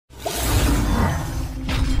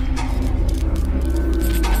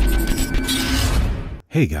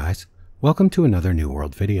Hey guys, welcome to another New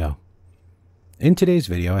World video. In today's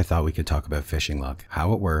video I thought we could talk about fishing luck,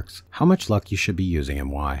 how it works, how much luck you should be using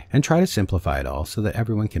and why, and try to simplify it all so that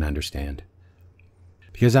everyone can understand.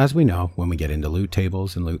 Because as we know, when we get into loot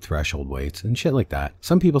tables and loot threshold weights and shit like that,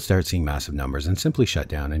 some people start seeing massive numbers and simply shut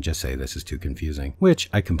down and just say this is too confusing, which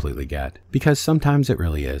I completely get, because sometimes it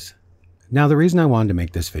really is. Now the reason I wanted to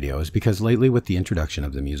make this video is because lately with the introduction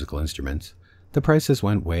of the musical instruments, the prices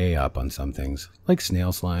went way up on some things, like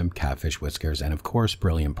snail slime, catfish whiskers, and of course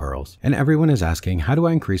brilliant pearls, and everyone is asking how do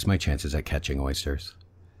I increase my chances at catching oysters?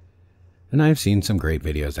 And I have seen some great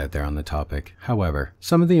videos out there on the topic, however,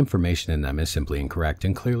 some of the information in them is simply incorrect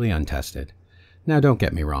and clearly untested. Now don't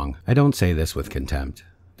get me wrong, I don't say this with contempt.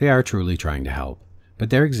 They are truly trying to help,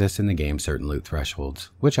 but there exists in the game certain loot thresholds,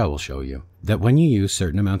 which I will show you, that when you use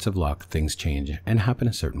certain amounts of luck, things change and happen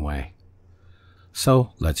a certain way.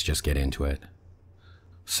 So let's just get into it.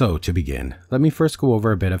 So to begin, let me first go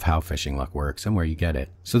over a bit of how fishing luck works and where you get it,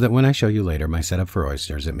 so that when I show you later my setup for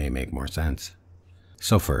oysters it may make more sense.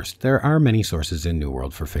 So first, there are many sources in New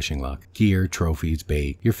World for fishing luck: gear, trophies,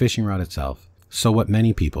 bait, your fishing rod itself. So what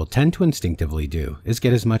many people tend to instinctively do is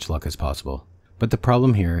get as much luck as possible. But the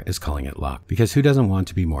problem here is calling it luck, because who doesn't want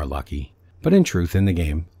to be more lucky? But in truth, in the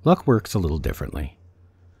game, luck works a little differently.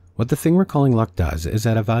 What the thing we're calling luck does is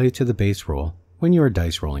add a value to the base roll when you are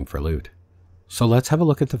dice rolling for loot. So let's have a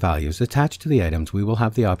look at the values attached to the items we will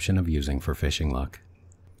have the option of using for fishing luck.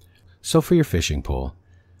 So for your fishing pole,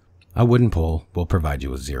 a wooden pole will provide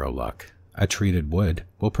you with 0 luck. A treated wood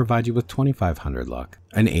will provide you with 2,500 luck.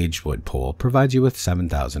 An aged wood pole provides you with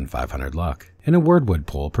 7,500 luck. And a wood wood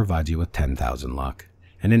pole provides you with 10,000 luck.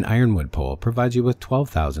 And an ironwood pole provides you with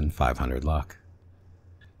 12,500 luck.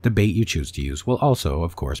 The bait you choose to use will also,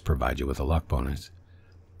 of course, provide you with a luck bonus.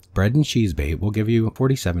 Bread and cheese bait will give you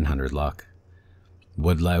 4,700 luck.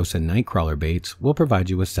 Woodlouse and nightcrawler baits will provide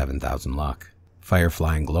you with 7,000 luck.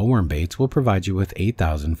 Firefly and glowworm baits will provide you with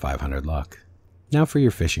 8,500 luck. Now for your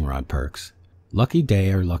fishing rod perks. Lucky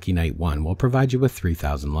Day or Lucky Night 1 will provide you with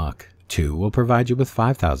 3,000 luck. 2 will provide you with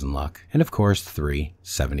 5,000 luck. And of course 3,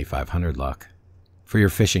 7,500 luck. For your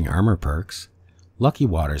fishing armor perks, Lucky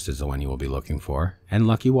Waters is the one you will be looking for, and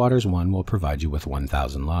Lucky Waters 1 will provide you with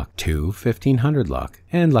 1,000 luck. 2, 1,500 luck.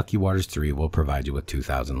 And Lucky Waters 3 will provide you with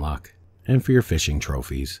 2,000 luck. And for your fishing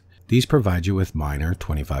trophies, these provide you with minor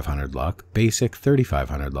 2,500 luck, basic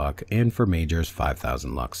 3,500 luck, and for majors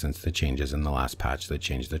 5,000 luck since the changes in the last patch that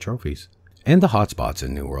changed the trophies. And the hotspots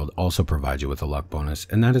in New World also provide you with a luck bonus,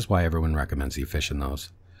 and that is why everyone recommends you fish in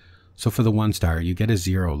those. So for the 1-star you get a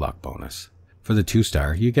 0 luck bonus. For the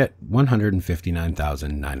 2-star you get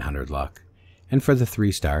 159,900 luck. And for the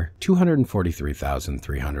 3-star,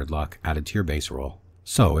 243,300 luck added to your base roll.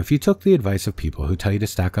 So if you took the advice of people who tell you to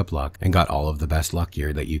stack up luck and got all of the best luck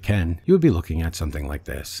gear that you can, you would be looking at something like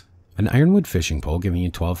this. An ironwood fishing pole giving you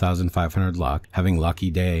 12,500 luck, having Lucky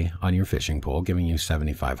Day on your fishing pole giving you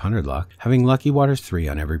 7,500 luck, having Lucky Waters 3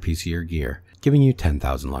 on every piece of your gear, giving you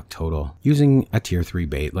 10,000 luck total. Using a tier 3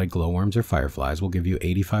 bait like glowworms or fireflies will give you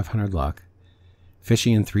 8,500 luck.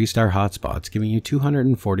 Fishing in 3-star hotspots giving you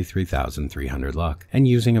 243,300 luck, and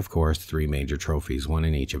using of course 3 major trophies, 1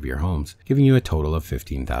 in each of your homes, giving you a total of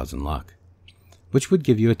 15,000 luck, which would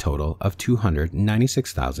give you a total of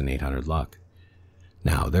 296,800 luck.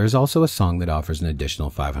 Now there is also a song that offers an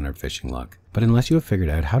additional 500 fishing luck, but unless you have figured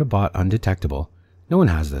out how to bot undetectable, no one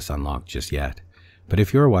has this unlocked just yet. But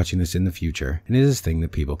if you are watching this in the future, and it is a thing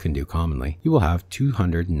that people can do commonly, you will have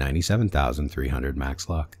 297,300 max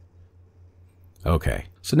luck. Okay,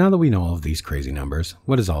 so now that we know all of these crazy numbers,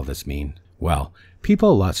 what does all this mean? Well,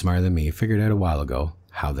 people a lot smarter than me figured out a while ago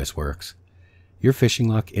how this works. Your fishing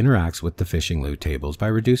luck interacts with the fishing loot tables by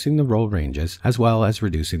reducing the roll ranges as well as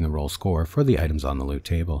reducing the roll score for the items on the loot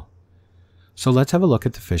table. So let's have a look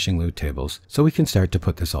at the fishing loot tables so we can start to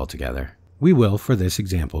put this all together. We will, for this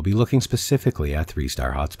example, be looking specifically at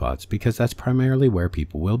 3-star hotspots because that's primarily where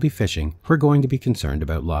people will be fishing who are going to be concerned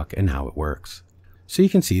about luck and how it works. So you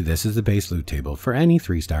can see this is the base loot table for any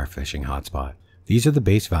 3-star fishing hotspot. These are the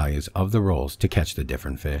base values of the rolls to catch the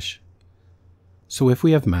different fish. So if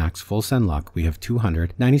we have max full send luck, we have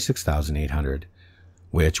 296,800,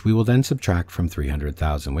 which we will then subtract from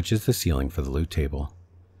 300,000, which is the ceiling for the loot table,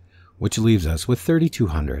 which leaves us with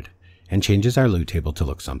 3,200 and changes our loot table to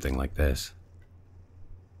look something like this.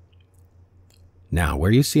 Now,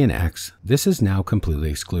 where you see an X, this is now completely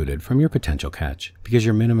excluded from your potential catch because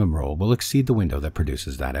your minimum roll will exceed the window that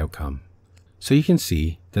produces that outcome. So you can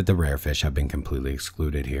see that the rare fish have been completely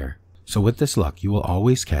excluded here. So with this luck, you will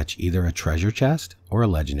always catch either a treasure chest or a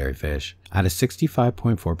legendary fish at a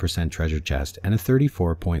 65.4% treasure chest and a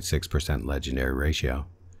 34.6% legendary ratio.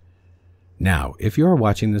 Now, if you are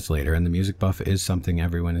watching this later and the music buff is something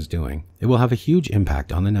everyone is doing, it will have a huge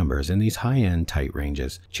impact on the numbers in these high-end tight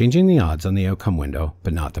ranges, changing the odds on the outcome window,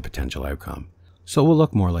 but not the potential outcome. So it will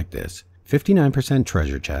look more like this: 59%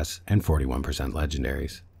 treasure chests and 41%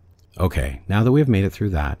 legendaries. Okay, now that we have made it through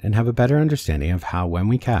that and have a better understanding of how when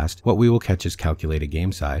we cast, what we will catch is calculated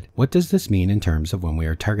game side, what does this mean in terms of when we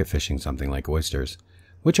are target fishing something like oysters,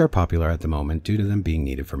 which are popular at the moment due to them being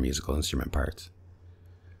needed for musical instrument parts?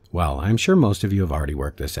 Well, I'm sure most of you have already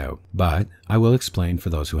worked this out, but I will explain for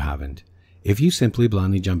those who haven't. If you simply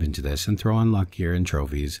blindly jump into this and throw on luck gear and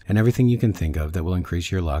trophies and everything you can think of that will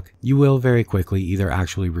increase your luck, you will very quickly either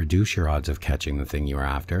actually reduce your odds of catching the thing you are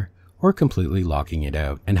after, or completely locking it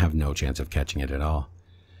out and have no chance of catching it at all.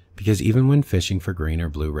 Because even when fishing for green or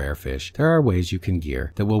blue rare fish, there are ways you can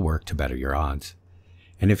gear that will work to better your odds.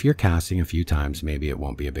 And if you're casting a few times, maybe it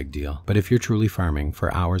won't be a big deal. But if you're truly farming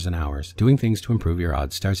for hours and hours, doing things to improve your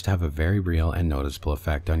odds starts to have a very real and noticeable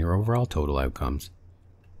effect on your overall total outcomes.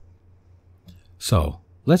 So,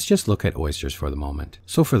 let's just look at oysters for the moment.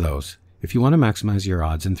 So for those, if you want to maximize your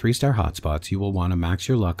odds in 3-star hotspots, you will want to max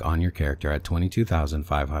your luck on your character at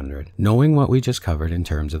 22,500, knowing what we just covered in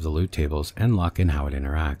terms of the loot tables and luck and how it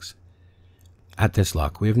interacts. At this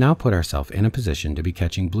luck, we have now put ourselves in a position to be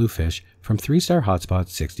catching bluefish from 3-star hotspots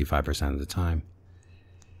 65% of the time.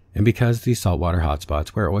 And because these saltwater hotspots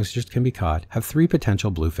where oysters can be caught have 3 potential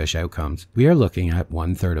bluefish outcomes, we are looking at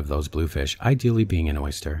 1/3 of those bluefish ideally being an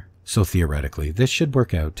oyster. So theoretically, this should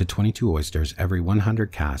work out to 22 oysters every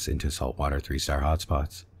 100 casts into saltwater 3-star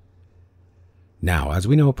hotspots. Now, as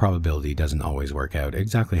we know, probability doesn't always work out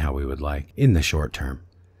exactly how we would like in the short term.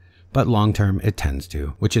 But long term, it tends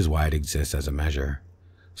to, which is why it exists as a measure.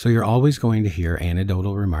 So you're always going to hear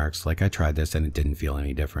anecdotal remarks like, I tried this and it didn't feel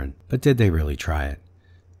any different. But did they really try it?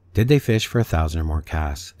 Did they fish for 1,000 or more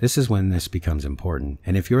casts? This is when this becomes important.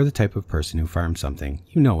 And if you're the type of person who farms something,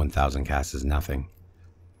 you know 1,000 casts is nothing.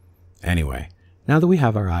 Anyway, now that we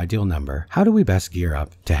have our ideal number, how do we best gear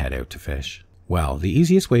up to head out to fish? Well, the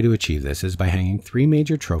easiest way to achieve this is by hanging 3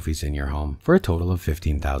 major trophies in your home for a total of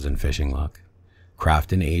 15,000 fishing luck.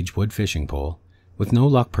 Craft an aged wood fishing pole with no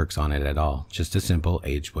luck perks on it at all, just a simple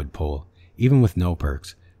aged wood pole, even with no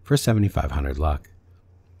perks, for 7,500 luck.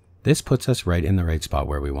 This puts us right in the right spot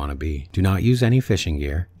where we want to be. Do not use any fishing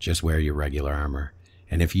gear, just wear your regular armor.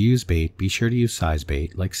 And if you use bait, be sure to use size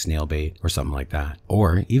bait like snail bait or something like that,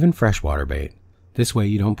 or even freshwater bait. This way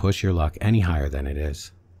you don't push your luck any higher than it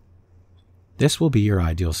is. This will be your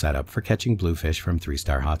ideal setup for catching bluefish from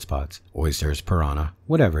 3-star hotspots, oysters, piranha,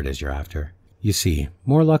 whatever it is you're after. You see,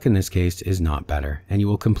 more luck in this case is not better, and you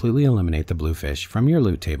will completely eliminate the bluefish from your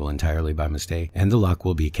loot table entirely by mistake, and the luck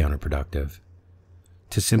will be counterproductive.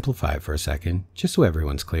 To simplify it for a second, just so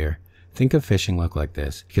everyone's clear, think of fishing luck like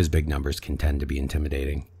this, because big numbers can tend to be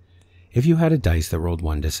intimidating. If you had a dice that rolled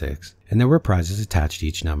 1 to 6, and there were prizes attached to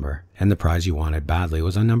each number, and the prize you wanted badly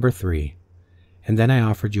was on number 3, and then I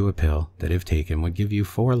offered you a pill that if taken would give you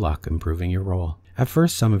 4 luck, improving your roll. At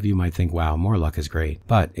first, some of you might think, wow, more luck is great,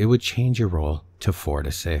 but it would change your roll to 4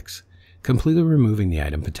 to 6, completely removing the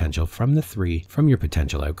item potential from the 3 from your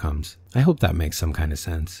potential outcomes. I hope that makes some kind of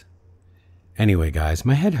sense. Anyway guys,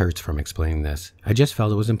 my head hurts from explaining this. I just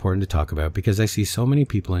felt it was important to talk about because I see so many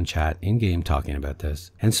people in chat in-game talking about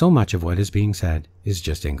this, and so much of what is being said is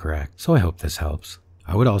just incorrect, so I hope this helps.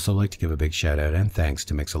 I would also like to give a big shout out and thanks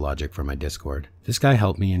to Mixologic for my Discord. This guy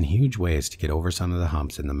helped me in huge ways to get over some of the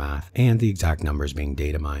humps in the math and the exact numbers being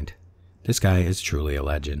data mined. This guy is truly a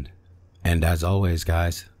legend. And as always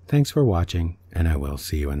guys, thanks for watching, and I will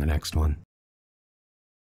see you in the next one.